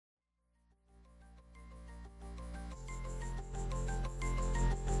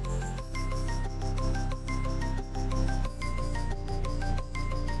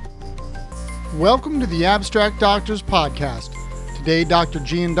Welcome to the Abstract Doctors Podcast. Today, Dr.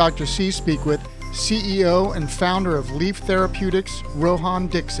 G and Dr. C speak with CEO and founder of Leaf Therapeutics, Rohan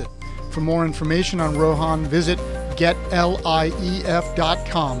Dixit. For more information on Rohan, visit getlief.com.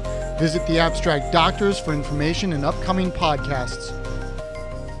 Visit the Abstract Doctors for information and upcoming podcasts.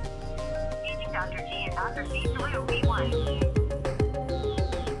 Dr. G and Dr. C through B1.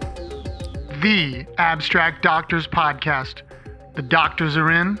 The Abstract Doctors Podcast. The doctors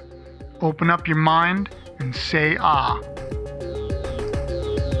are in. Open up your mind and say ah.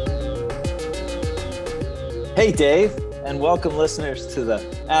 Hey, Dave, and welcome listeners to the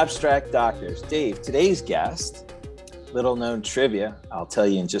Abstract Doctors. Dave, today's guest, little known trivia, I'll tell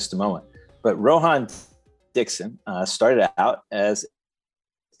you in just a moment, but Rohan Dixit started out as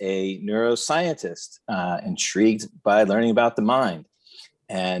a neuroscientist, intrigued by learning about the mind.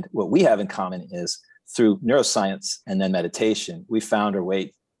 And what we have in common is through neuroscience and then meditation, we found our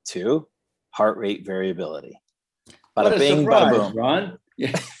way to heart rate variability. What Bada a bing, surprise, bada boom. Ron.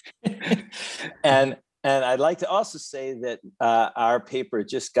 Yeah. And I'd like to also say that our paper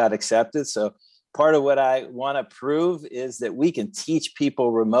just got accepted. So part of what I want to prove is that we can teach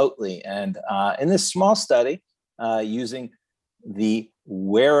people remotely. And in this small study, using the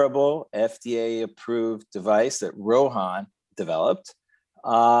wearable FDA-approved device that Rohan developed,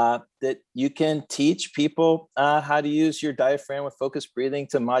 that you can teach people how to use your diaphragm with focused breathing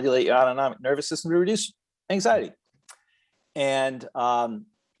to modulate your autonomic nervous system to reduce anxiety. And one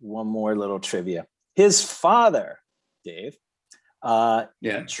more little trivia. His father, Dave,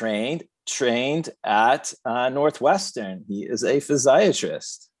 trained at Northwestern. He is a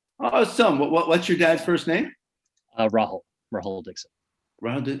physiatrist. Awesome. What's your dad's first name? Rahul Dixit.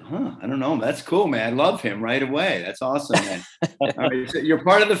 I don't know. That's cool, man. I love him right away. That's awesome, man. All right, so you're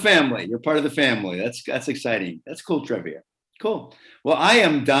part of the family. That's exciting. That's cool trivia. Cool. Well, I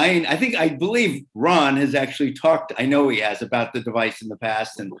am dying. I believe Ron has actually talked. I know he has about the device in the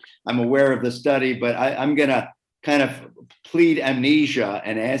past, and I'm aware of the study, but I'm going to kind of plead amnesia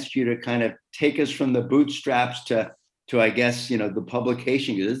and ask you to kind of take us from the bootstraps to I guess, the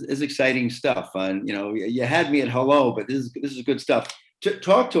publication. This is exciting stuff. And, you had me at hello, but this is good stuff.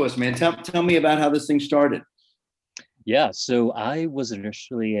 Talk to us, man. Tell me about how this thing started. Yeah, so I was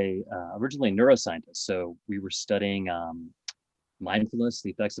originally a neuroscientist. So we were studying mindfulness,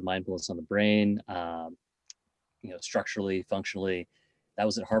 the effects of mindfulness on the brain, structurally, functionally. That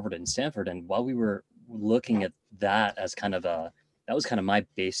was at Harvard and Stanford. And while we were looking at that as that was kind of my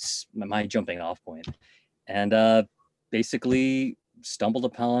jumping off point. And basically stumbled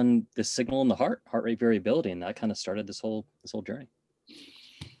upon this signal in the heart rate variability. And that kind of started this whole journey.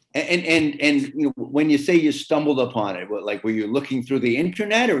 And when you say you stumbled upon it, were you looking through the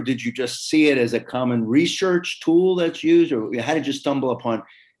internet, or did you just see it as a common research tool that's used, or how did you stumble upon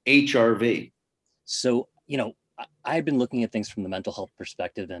HRV? So, I've been looking at things from the mental health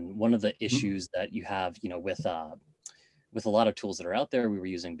perspective, and one of the issues that you have, with a lot of tools that are out there, we were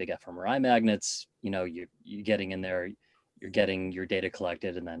using big fMRI magnets. You're getting in there, you're getting your data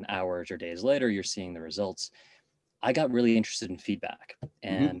collected, and then hours or days later, you're seeing the results. I got really interested in feedback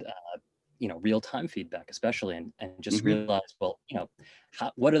and, real-time feedback, especially, and just realized,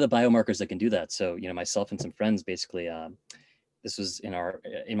 what are the biomarkers that can do that? So, myself and some friends, basically, this was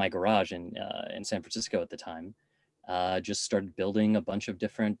in my garage in San Francisco at the time, just started building a bunch of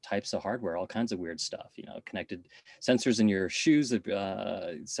different types of hardware, all kinds of weird stuff, connected sensors in your shoes,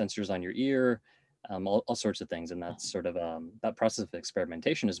 sensors on your ear, all sorts of things. And that's sort of that process of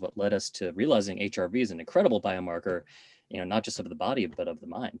experimentation is what led us to realizing HRV is an incredible biomarker, not just of the body, but of the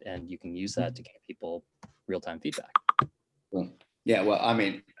mind. And you can use that to give people real-time feedback. Yeah, well, I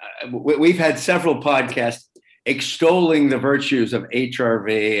mean, we've had several podcasts extolling the virtues of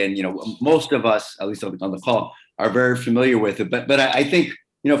HRV, and, most of us, at least on the call, are very familiar with it. But I think,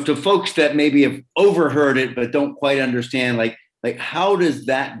 to folks that maybe have overheard it, but don't quite understand, like how does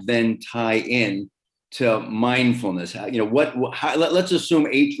that then tie in to mindfulness? Let's assume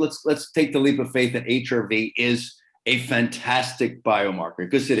let's take the leap of faith that HRV is a fantastic biomarker,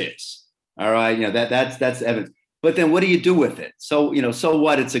 because it is. All right, that's evidence. But then what do you do with it? So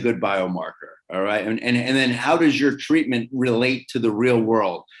what? It's a good biomarker. All right, and then how does your treatment relate to the real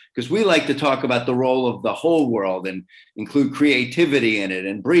world? Because we like to talk about the role of the whole world and include creativity in it,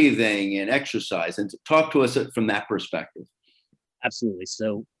 and breathing and exercise, and to talk to us from that perspective. Absolutely.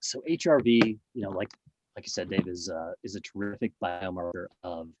 So HRV, like you said, Dave, is a terrific biomarker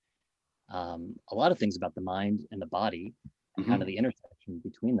of a lot of things about the mind and the body, and kind of the intersection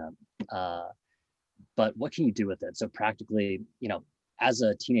between them. But what can you do with it? So practically, as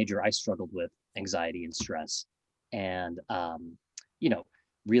a teenager, I struggled with anxiety and stress, and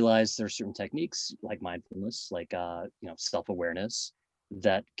realize there are certain techniques like mindfulness, like self-awareness,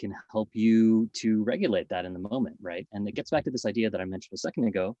 that can help you to regulate that in the moment, right? And it gets back to this idea that I mentioned a second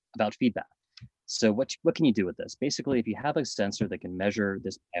ago about feedback. So what can you do with this? Basically, if you have a sensor that can measure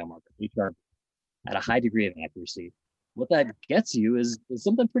this biomarker, HR, at a high degree of accuracy, what that gets you is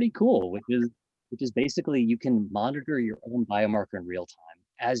something pretty cool, which is basically you can monitor your own biomarker in real time.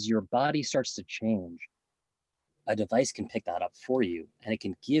 As your body starts to change, a device can pick that up for you, and it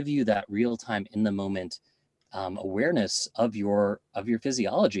can give you that real time, in the moment awareness of your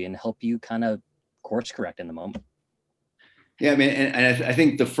physiology and help you kind of course correct in the moment. Yeah, I mean, and I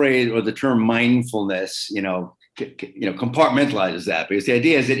think the phrase or the term mindfulness, compartmentalizes that, because the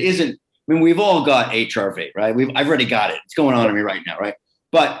idea is it isn't. I mean, we've all got HRV, right? I've already got it. It's going on in me right now, right?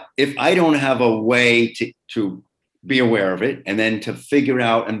 But if I don't have a way to be aware of it, and then to figure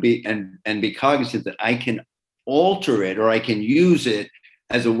out and be cognizant that I can alter it, or I can use it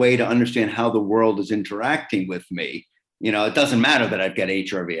as a way to understand how the world is interacting with me. It doesn't matter that I've got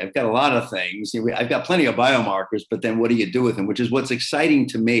HRV. I've got a lot of things. I've got plenty of biomarkers, but then what do you do with them? Which is what's exciting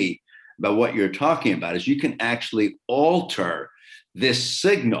to me about what you're talking about, is you can actually alter this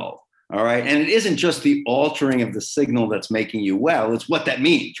signal. All right. And it isn't just the altering of the signal that's making you well. It's what that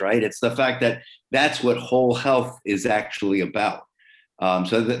means, right? It's the fact that that's what whole health is actually about.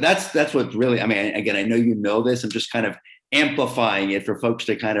 So that's what really, I mean, again, I know you know this. I'm just kind of amplifying it for folks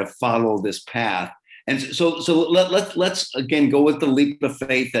to kind of follow this path. And so let's again go with the leap of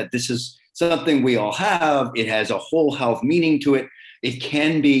faith that this is something we all have. It has a whole health meaning to it. It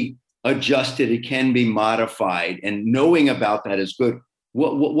can be adjusted. It can be modified. And knowing about that is good.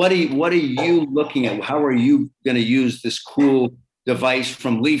 What are you looking at? How are you going to use this cool device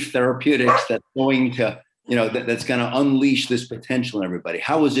from Leaf Therapeutics that's going to, that's going to unleash this potential in everybody?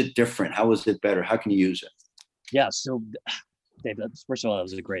 How is it different? How is it better? How can you use it? Yeah. So, Dave, first of all, that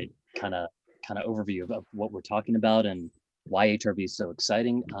was a great kind of overview of what we're talking about and why HRV is so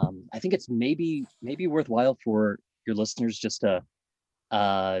exciting. I think it's maybe worthwhile for your listeners just to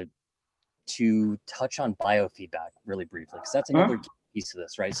touch on biofeedback really briefly, because that's another piece of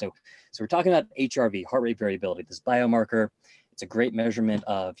this, right? So we're talking about HRV, heart rate variability, this biomarker. It's a great measurement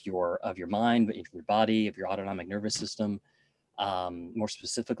of your mind, of your body, of your autonomic nervous system, more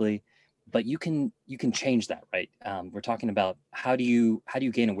specifically. But you can change that, right? We're talking about how do you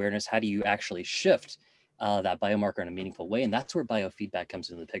gain awareness? How do you actually shift that biomarker in a meaningful way? And that's where biofeedback comes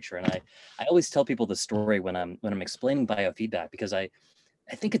into the picture. And I always tell people this story when I'm explaining biofeedback, because I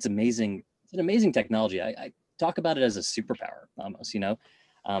think it's amazing. It's an amazing technology. I talk about it as a superpower almost.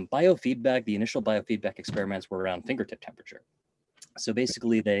 Biofeedback. The initial biofeedback experiments were around fingertip temperature. So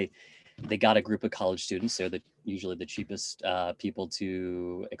basically, they got a group of college students. They're usually the cheapest people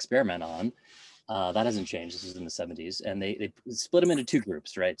to experiment on. That hasn't changed. This is in the 70s. And they split them into two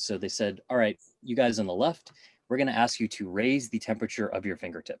groups, right? So they said, all right, you guys on the left, we're going to ask you to raise the temperature of your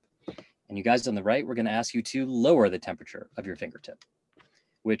fingertip. And you guys on the right, we're going to ask you to lower the temperature of your fingertip,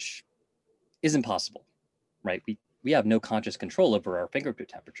 which is impossible, right? We have no conscious control over our fingertip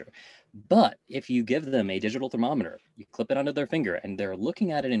temperature. But if you give them a digital thermometer, you clip it onto their finger, and they're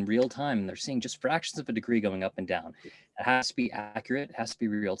looking at it in real time, and they're seeing just fractions of a degree going up and down. It has to be accurate. It has to be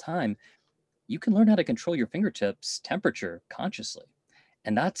real time. You can learn how to control your fingertips temperature consciously.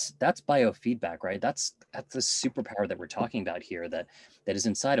 And that's biofeedback, right? That's the superpower that we're talking about here, that is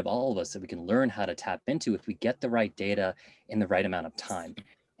inside of all of us, that we can learn how to tap into if we get the right data in the right amount of time.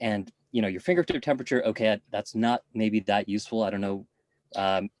 And your fingertip temperature, okay, that's not maybe that useful. I don't know.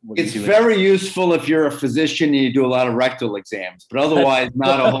 It's very useful if you're a physician and you do a lot of rectal exams, but otherwise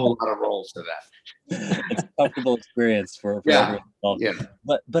not a whole lot of roles to that. It's a comfortable experience for everyone involved. Yeah.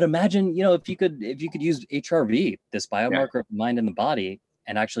 But imagine, if you could use HRV, this biomarker of the mind and the body,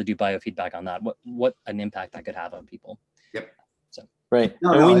 and actually do biofeedback on that, what an impact that could have on people. Yep. So right.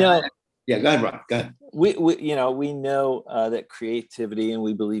 And we know. Yeah, go ahead, Ron. Go ahead. We know that creativity, and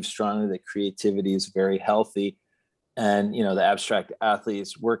we believe strongly that creativity is very healthy, and the abstract athlete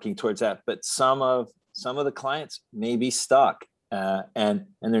is working towards that. But some of the clients may be stuck, and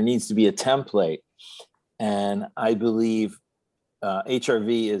there needs to be a template. And I believe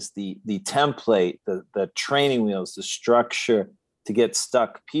HRV is the template, the training wheels, the structure to get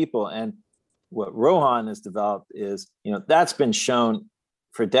stuck people. And what Rohan has developed is, that's been shown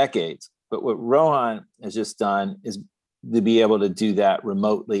for decades. But what Rohan has just done is to be able to do that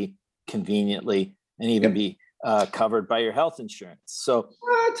remotely, conveniently, and even be covered by your health insurance. So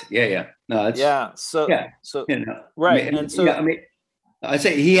what? Yeah. No, it's right. I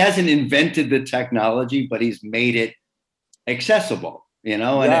say he hasn't invented the technology, but he's made it accessible. And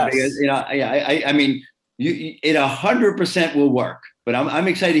yes. I mean, it 100% will work. But I'm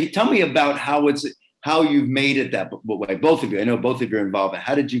excited. Tell me about how you've made it that way. Both of you, I know both of you are involved.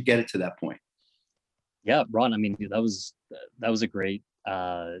 How did you get it to that point? Yeah, Ron, I mean, that was a great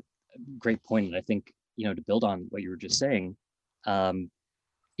point. And I think, to build on what you were just saying, HRV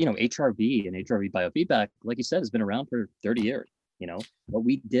and HRV biofeedback, like you said, has been around for 30 years. What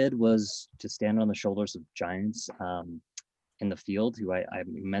we did was to stand on the shoulders of giants in the field, who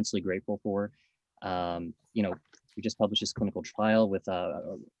I'm immensely grateful for. We just published this clinical trial with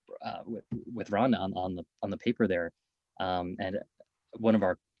Ron on the paper there, and one of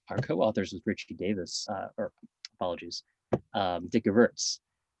our co-authors was Richie Davis, Dick Gevertz.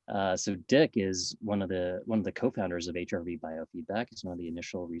 So Dick is one of the co-founders of HRV biofeedback. He's one of the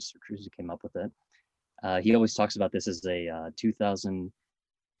initial researchers who came up with it. He always talks about this as a 2000.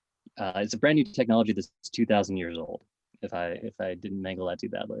 It's a brand new technology that's 2,000 years old. If I didn't mangle that too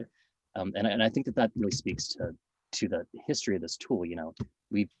badly, and I think that really speaks to the history of this tool.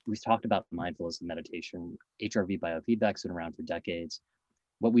 We've talked about mindfulness and meditation. HRV biofeedback's been around for decades.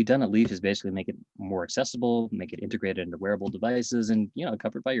 What we've done at Leaf is basically make it more accessible, make it integrated into wearable devices, and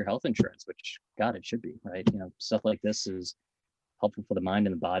covered by your health insurance, which God, it should be, right? Stuff like this is helpful for the mind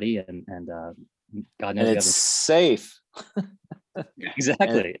and the body, and God knows, and it's safe.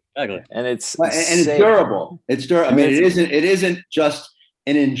 Exactly. And it's durable. It's durable. I mean, it isn't just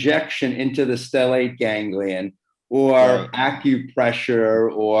an injection into the stellate ganglion or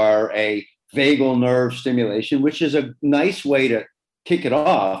acupressure or a vagal nerve stimulation, which is a nice way to kick it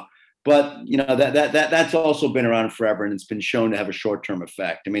off. But that's also been around forever, and it's been shown to have a short-term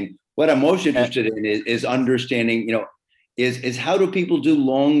effect. I mean, what I'm most interested in is understanding, is how do people do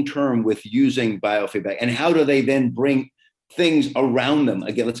long-term with using biofeedback, and how do they then bring things around them?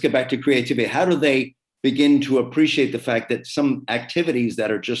 Again, let's get back to creativity. How do they begin to appreciate the fact that some activities that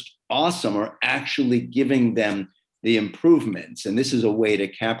are just awesome are actually giving them the improvements? And this is a way to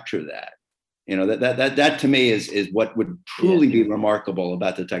capture that. That to me is what would truly be remarkable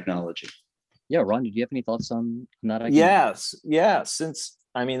about the technology. Yeah, Ron, did you have any thoughts on that idea? Yes. Yeah. Since,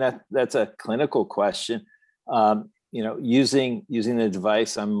 I mean, that's a clinical question. Using the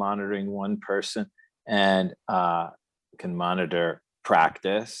device, I'm monitoring one person, and can monitor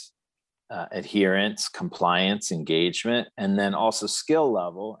practice, adherence, compliance, engagement, and then also skill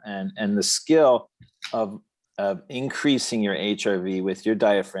level, and the skill of increasing your HRV with your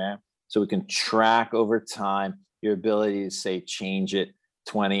diaphragm, so we can track over time your ability to, say, change it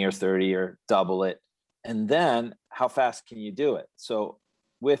 20 or 30 or double it, and then how fast can you do it? So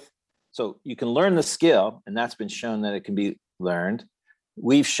you can learn the skill, and that's been shown that it can be learned.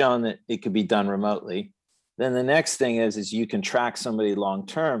 We've shown that it could be done remotely. Then the next thing is you can track somebody long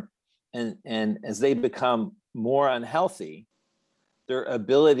term, and as they become more unhealthy, their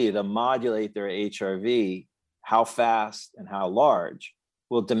ability to modulate their HRV, how fast and how large,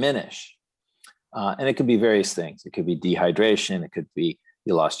 will diminish. And it could be various things. It could be dehydration. It could be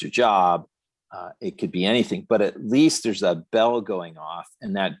you lost your job. It could be anything, but at least there's a bell going off,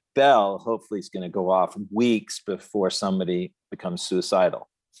 and that bell hopefully is going to go off weeks before somebody becomes suicidal.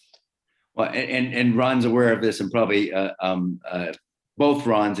 Well, and Ron's aware of this, and probably both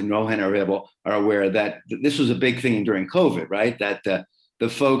Rons and Rohan are aware that this was a big thing during COVID, right? That the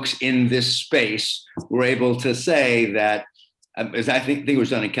folks in this space were able to say that, as I think it was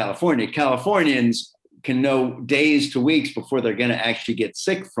done in California, Californians can know days to weeks before they're going to actually get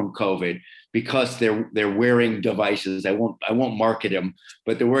sick from COVID, because they're wearing devices. I won't market them,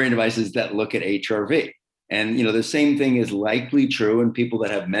 but they're wearing devices that look at HRV. And the same thing is likely true in people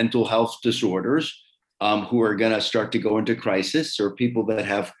that have mental health disorders, who are going to start to go into crisis, or people that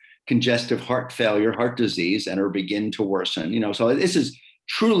have congestive heart failure, heart disease, and are begin to worsen. So this is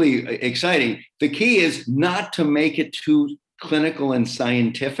truly exciting. The key is not to make it too clinical and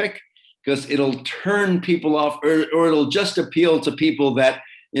scientific, because it'll turn people off, or it'll just appeal to people that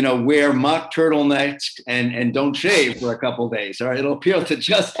wear mock turtlenecks and don't shave for a couple of days. All right, it'll appeal to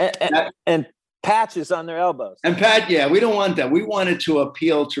just and patches on their elbows. And we don't want that. We want it to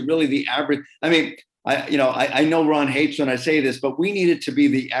appeal to really the average. I mean, I know Ron hates when I say this, but we need it to be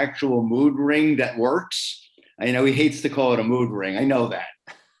the actual mood ring that works. I know he hates to call it a mood ring. I know that,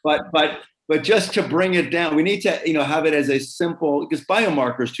 but just to bring it down, we need to have it as a simple, because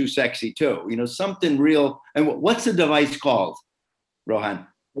biomarker is too sexy too. Something real. And what's the device called, Rohan?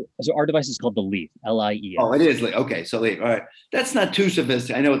 So our device is called the Leaf, LIEF. Oh, it is Leaf. Okay, so Leaf. All right, that's not too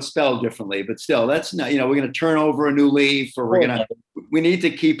sophisticated. I know it's spelled differently, but still, that's not. We're going to turn over a new leaf, or we need to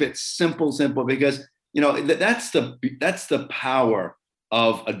keep it simple, because that's the power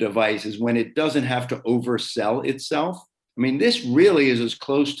of a device, is when it doesn't have to oversell itself. I mean, this really is as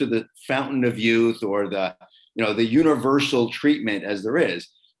close to the fountain of youth, or the the universal treatment as there is.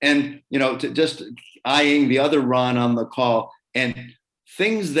 And, to just eyeing the other Ron on the call, and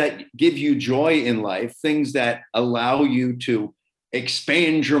things that give you joy in life, things that allow you to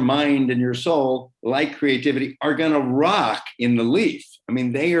expand your mind and your soul, like creativity, are going to rock in the leaf. I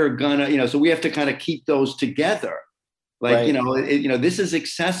mean, they are going to, so we have to kind of keep those together. Like, right. This is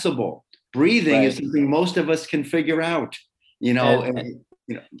accessible. Breathing is something most of us can figure out, and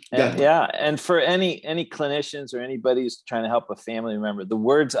for any clinicians or anybody who's trying to help a family member, the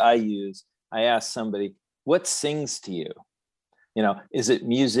words I use, I ask somebody, what sings to you? Is it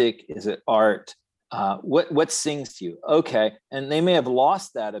music? Is it art? What sings to you? Okay. And they may have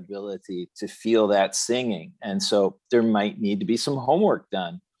lost that ability to feel that singing. And so there might need to be some homework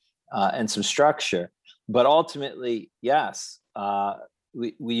done and some structure. But ultimately, yes,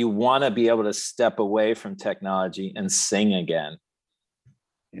 we want to be able to step away from technology and sing again.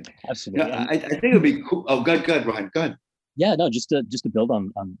 Absolutely. I think it would be cool. Oh, go ahead, Rohan. Go ahead. Yeah, no, just to build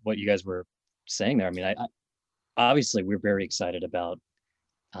on what you guys were saying there. I mean, I obviously we're very excited about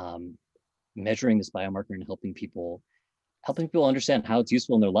measuring this biomarker and helping people understand how it's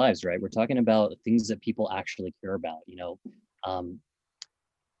useful in their lives, right? We're talking about things that people actually care about,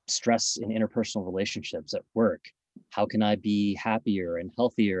 stress in interpersonal relationships at work. How can I be happier and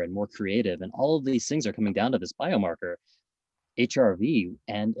healthier and more creative? And all of these things are coming down to this biomarker, HRV,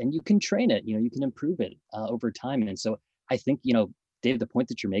 and you can train it, you can improve it over time. And so I think, Dave, the point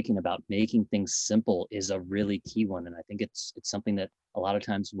that you're making about making things simple is a really key one. And I think it's something that a lot of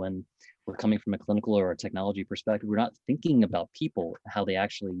times when we're coming from a clinical or a technology perspective, we're not thinking about people, how they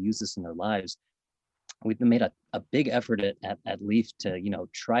actually use this in their lives. We've made a big effort at Leaf to,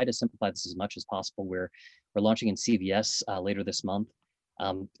 try to simplify this as much as possible. We're launching in CVS later this month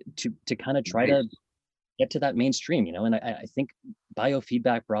to kind of try to get to that mainstream, and I think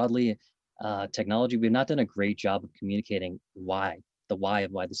biofeedback broadly, technology, we've not done a great job of communicating the why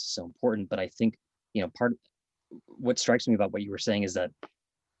of why this is so important. But I think, what strikes me about what you were saying is that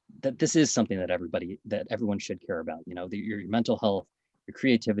this is something that everyone should care about, your mental health, your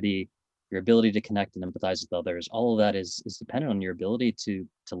creativity, your ability to connect and empathize with others. All of that is dependent on your ability to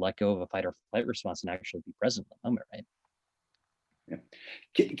let go of a fight or flight response and actually be present in the moment, right?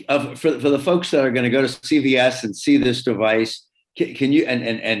 Yeah. For the folks that are going to go to CVS and see this device, can you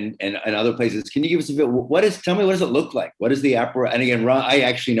and other places, can you give us a bit? Tell me, what does it look like? What is the apparatus? And again, Ron, I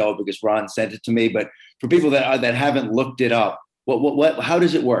actually know because Ron sent it to me. But for people that haven't looked it up, how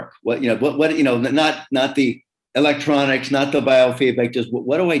does it work? Not the electronics, not the biofeedback. Just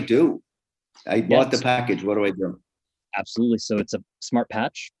what do I do? I bought the package. What do I do? Absolutely. So it's a smart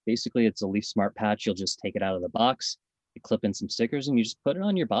patch. Basically, it's a Leaf smart patch. You'll just take it out of the box, you clip in some stickers, and you just put it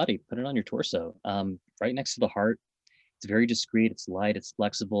on your body, put it on your torso, right next to the heart. It's very discreet. It's light. It's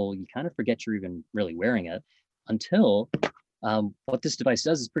flexible. You kind of forget you're even really wearing it until what this device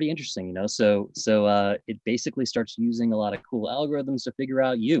does is pretty interesting. So it basically starts using a lot of cool algorithms to figure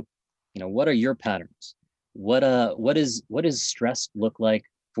out what are your patterns? What does stress look like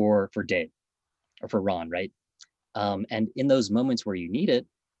for Dave or for Ron, right? And in those moments where you need it,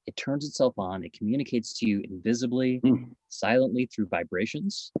 it turns itself on. It communicates to you invisibly, silently through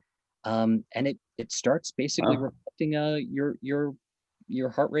vibrations, and it starts basically reflecting your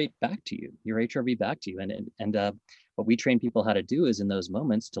heart rate back to you, your HRV back to you. And what we train people how to do is in those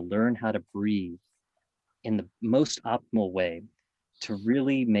moments to learn how to breathe in the most optimal way to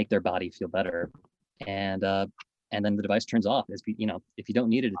really make their body feel better. And then the device turns off. If you don't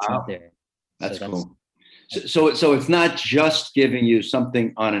need it, it's not there. That's cool. So it's not just giving you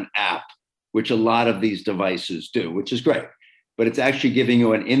something on an app, which a lot of these devices do, which is great, but it's actually giving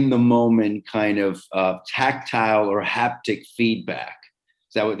you an in the moment kind of tactile or haptic feedback.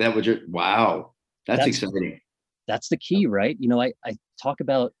 Is that what you're, wow, that's exciting. That's the key, right? I talk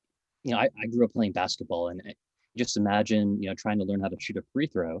about, I grew up playing basketball, and just imagine, trying to learn how to shoot a free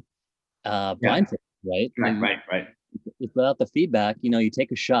throw, blindfolded, right? Right. Without the feedback, you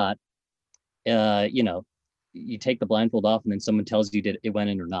take a shot, you take the blindfold off, and then someone tells you it went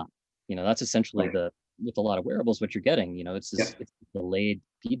in or not. That's essentially with a lot of wearables, what you're getting. It's this it's a delayed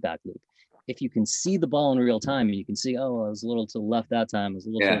feedback loop. If you can see the ball in real time, and you can see, oh, I was a little to the left that time, I was a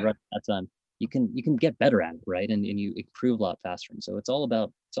little to the right that time, you can get better at it, right? And you improve a lot faster. And so it's all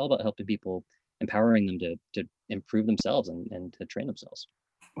about helping people, empowering them to improve themselves and to train themselves.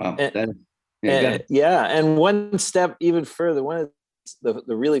 Wow. And one step even further, one of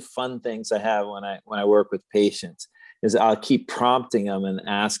the really fun things I have when I work with patients is I'll keep prompting them and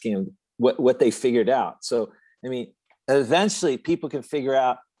asking them what they figured out. So, eventually people can figure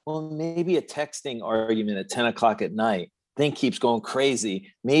out, well, maybe a texting argument at 10 o'clock at night thing keeps going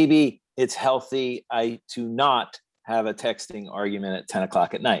crazy. Maybe it's healthy to not have a texting argument at 10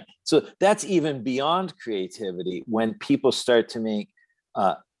 o'clock at night. So that's even beyond creativity when people start to make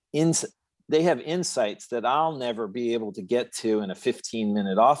they have insights that I'll never be able to get to in a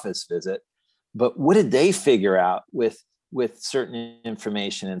 15-minute office visit. But what did they figure out with certain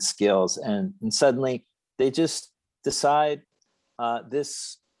information and skills? And suddenly they just decide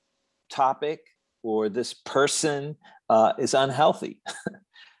this topic or this person is unhealthy.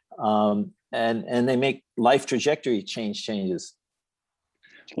 And they make life trajectory changes.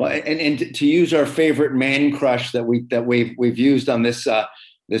 Well, and to use our favorite man crush that we've used on this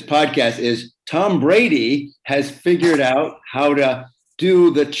this podcast is Tom Brady has figured out how to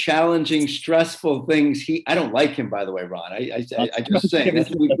do the challenging, stressful things. I don't like him, by the way, Ron. I just say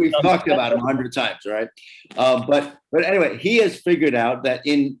we've talked about him 100 times, right? But anyway, he has figured out that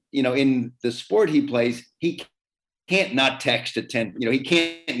in the sport he plays, he can't not text at 10. He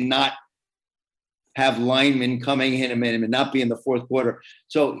can't not have linemen coming in a minute and not be in the fourth quarter.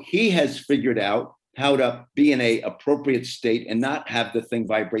 So he has figured out how to be in a appropriate state and not have the thing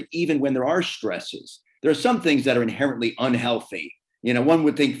vibrate, even when there are stresses. There are some things that are inherently unhealthy. One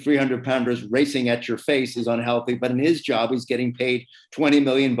would think 300-pounders racing at your face is unhealthy, but in his job, he's getting paid $20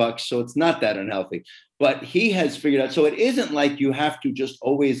 million, so it's not that unhealthy. But he has figured out, so it isn't like you have to just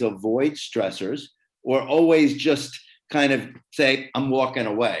always avoid stressors or always just kind of say, I'm walking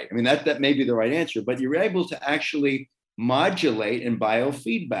away. I mean, that may be the right answer, but you're able to actually modulate and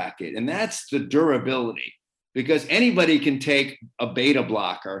biofeedback it. And that's the durability, because anybody can take a beta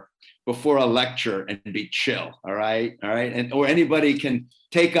blocker before a lecture and be chill. All right. Or anybody can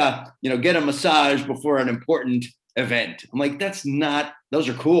take get a massage before an important event. I'm like, those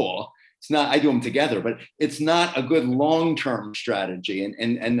are cool. It's not, I do them together, but it's not a good long-term strategy.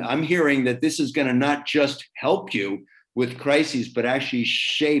 And I'm hearing that this is going to not just help you with crises, but actually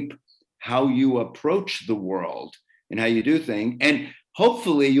shape how you approach the world and how you do things. And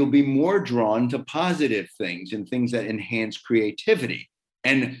hopefully you'll be more drawn to positive things and things that enhance creativity.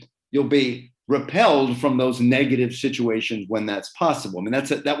 And you'll be repelled from those negative situations when that's possible. I mean,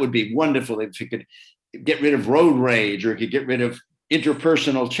 that would be wonderful if you could get rid of road rage or you could get rid of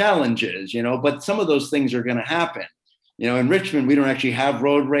interpersonal challenges, but some of those things are going to happen. In Richmond, we don't actually have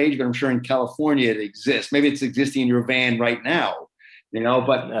road rage, but I'm sure in California it exists. Maybe it's existing in your van right now.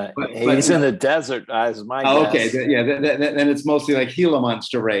 But he's in the desert, as my guess. Okay, yeah, then it's mostly like Gila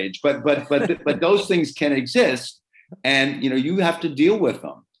monster rage. But those things can exist, and you have to deal with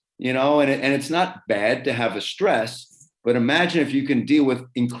them. And it's not bad to have a stress, but imagine if you can deal with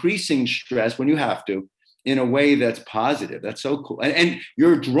increasing stress when you have to in a way that's positive. That's so cool, and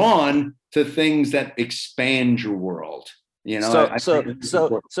you're drawn to things that expand your world.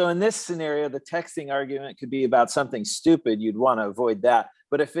 So in this scenario, the texting argument could be about something stupid. You'd want to avoid that.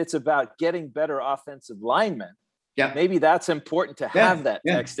 But if it's about getting better offensive linemen, maybe that's important to have that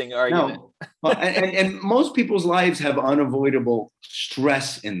texting argument. No. Well, and most people's lives have unavoidable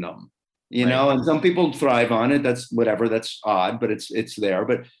stress in them, and some people thrive on it. That's whatever. That's odd, but it's there.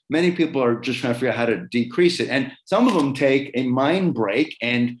 But many people are just trying to figure out how to decrease it. And some of them take a mind break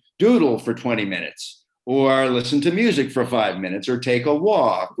and doodle for 20 minutes. Or listen to music for 5 minutes, or take a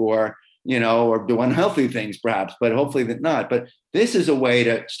walk, or do unhealthy things perhaps, but hopefully that not. But this is a way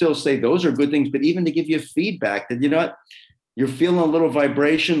to still say those are good things, but even to give you feedback that, you're feeling a little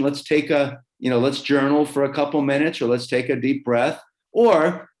vibration. Let's take let's journal for a couple minutes, or let's take a deep breath,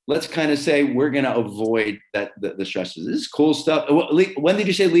 or let's kind of say we're going to avoid the stresses. This is cool stuff. When did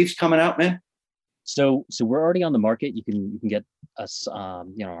you say Leaf's coming out, man? So we're already on the market. You can get us,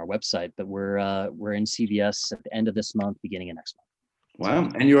 on our website, but we're in CVS at the end of this month, beginning of next month.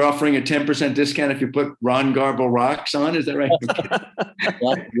 Wow. And you're offering a 10% discount if you put Ron Garble Rocks on. Is that right?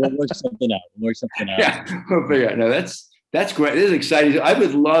 We'll work something out. Yeah. We'll figure out. No, that's great. This is exciting. I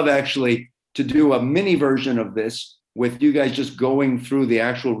would love actually to do a mini version of this with you guys just going through the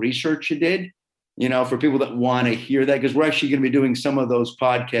actual research you did, for people that want to hear that, because we're actually going to be doing some of those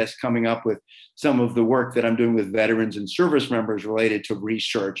podcasts coming up with some of the work that I'm doing with veterans and service members related to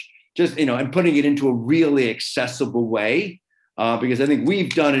research, just, and putting it into a really accessible way, because I think we've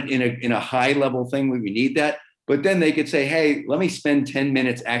done it in a high level thing where we need that, but then they could say, hey, let me spend 10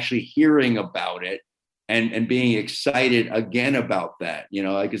 minutes actually hearing about it and being excited again about that,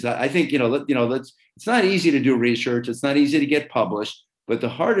 because I think, it's not easy to do research. It's not easy to get published. But the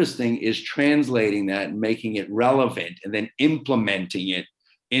hardest thing is translating that and making it relevant and then implementing it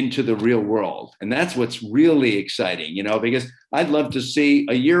into the real world. And that's what's really exciting, because I'd love to see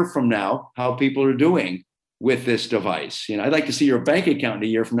a year from now how people are doing with this device. I'd like to see your bank account in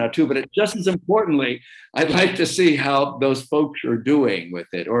a year from now too, but just as importantly, I'd like to see how those folks are doing with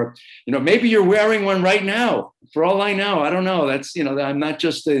it. Or, maybe you're wearing one right now. For all I know, I don't know. That's, I'm not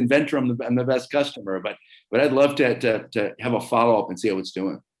just the inventor, I'm the best customer, but I'd love to have a follow-up and see how it's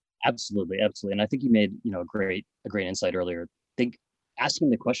doing. Absolutely. And I think you made, a great insight earlier. I think asking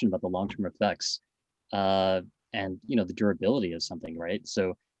the question about the long-term effects and, the durability of something, right?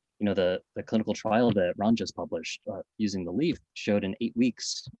 So, the clinical trial that Ron just published using the Leaf showed in 8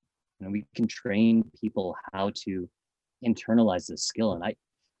 weeks, we can train people how to internalize this skill. And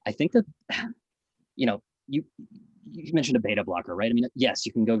I think that, you mentioned a beta blocker, right? I mean, yes,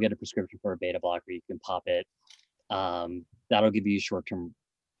 you can go get a prescription for a beta blocker. You can pop it. That'll give you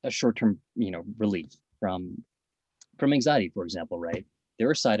a short-term, relief from anxiety, for example, right? There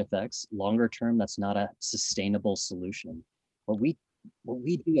are side effects. Longer term, that's not a sustainable solution. What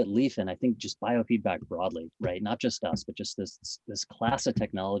we do at Leaf, and I think just biofeedback broadly, right? Not just us, but just this class of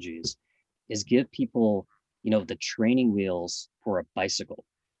technologies, is give people, the training wheels for a bicycle,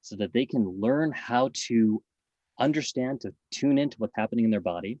 so that they can learn how to understand, to tune into what's happening in their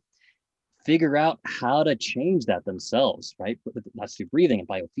body, figure out how to change that themselves, right? That's through breathing and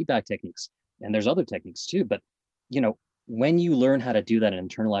biofeedback techniques, and there's other techniques too. But when you learn how to do that and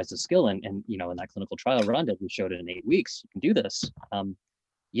internalize the skill, and in that clinical trial Ron did, we showed it in 8 weeks, you can do this.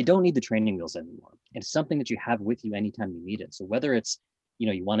 You don't need the training wheels anymore. It's something that you have with you anytime you need it. So whether it's,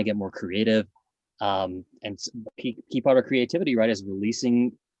 you want to get more creative, and key part of creativity, right, is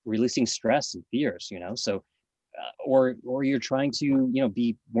releasing stress and fears, so, or you're trying to,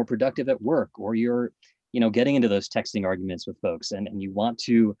 be more productive at work, or you're, getting into those texting arguments with folks, and you want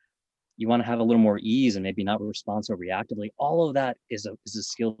to have a little more ease and maybe not respond so reactively. All of that is a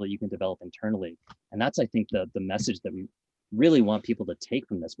skill that you can develop internally. And that's, I think, the message that we really want people to take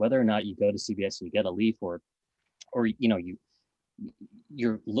from this, whether or not you go to CVS and you get a Leaf, or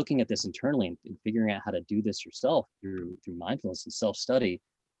you're looking at this internally and figuring out how to do this yourself through mindfulness and self-study.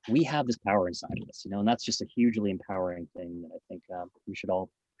 We have this power inside of us, and that's just a hugely empowering thing that I think we should all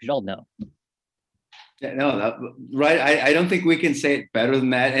know. Yeah, no, right. I don't think we can say it better than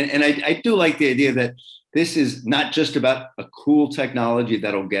that. And I do like the idea that this is not just about a cool technology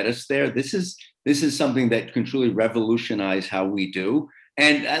that'll get us there. This is something that can truly revolutionize how we do.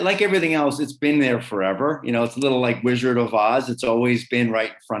 And like everything else, it's been there forever. It's a little like Wizard of Oz. It's always been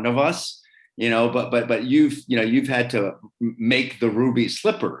right in front of us. But you've had to make the ruby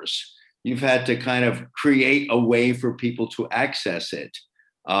slippers. You've had to kind of create a way for people to access it.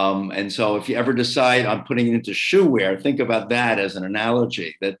 And so if you ever decide on putting it into shoe wear, think about that as an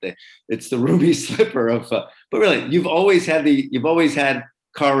analogy, that it's the ruby slipper of, but really you've always had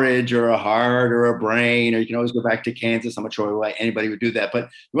courage or a heart or a brain, or you can always go back to Kansas. I'm not sure why anybody would do that, but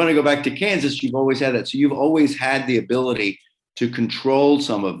you want to go back to Kansas, you've always had that. So you've always had the ability to control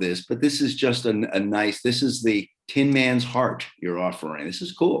some of this, but this is just this is the Tin Man's heart you're offering. This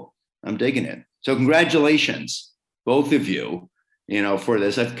is cool. I'm digging it. So congratulations, both of you, for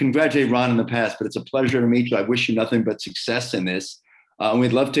this. I've congratulated Ron in the past, but it's a pleasure to meet you. I wish you nothing but success in this. And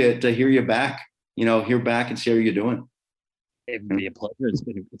we'd love to hear you back, hear back and see how you're doing. It would be a pleasure.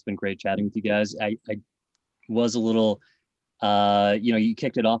 It's been great chatting with you guys. I was a little, you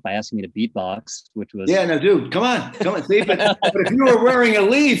kicked it off by asking me to beatbox, which was... Yeah, no, dude, come on. See, but if you were wearing a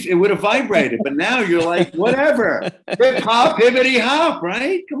Leaf, it would have vibrated. But now you're like, whatever. Hip hop, hippity hop,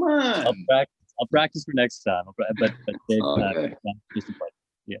 right? Come on. I'll practice for next time. But Dave, okay. Just a pleasure.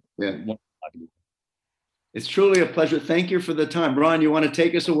 Yeah. It's truly a pleasure. Thank you for the time. Ron, you want to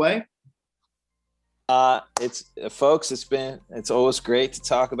take us away? Folks, it's always great to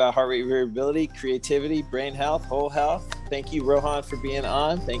talk about heart rate variability, creativity, brain health, whole health. Thank you, Rohan, for being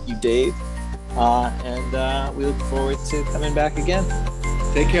on. Thank you, Dave. And we look forward to coming back again.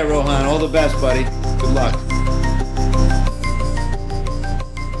 Take care, Rohan. All the best, buddy. Good luck.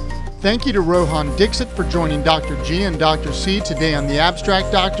 Thank you to Rohan Dixit for joining Dr. G and Dr. C today on the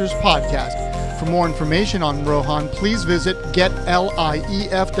Abstract Doctors podcast. For more information on Rohan, please visit getlief.com.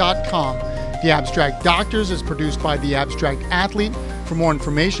 The Abstract Doctors is produced by The Abstract Athlete. For more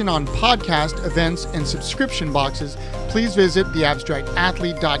information on podcast, events, and subscription boxes, please visit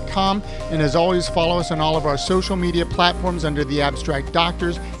theabstractathlete.com. And as always, follow us on all of our social media platforms under The Abstract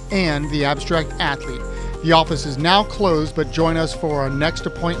Doctors and The Abstract Athlete. The office is now closed, but join us for our next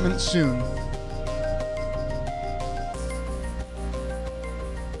appointment soon.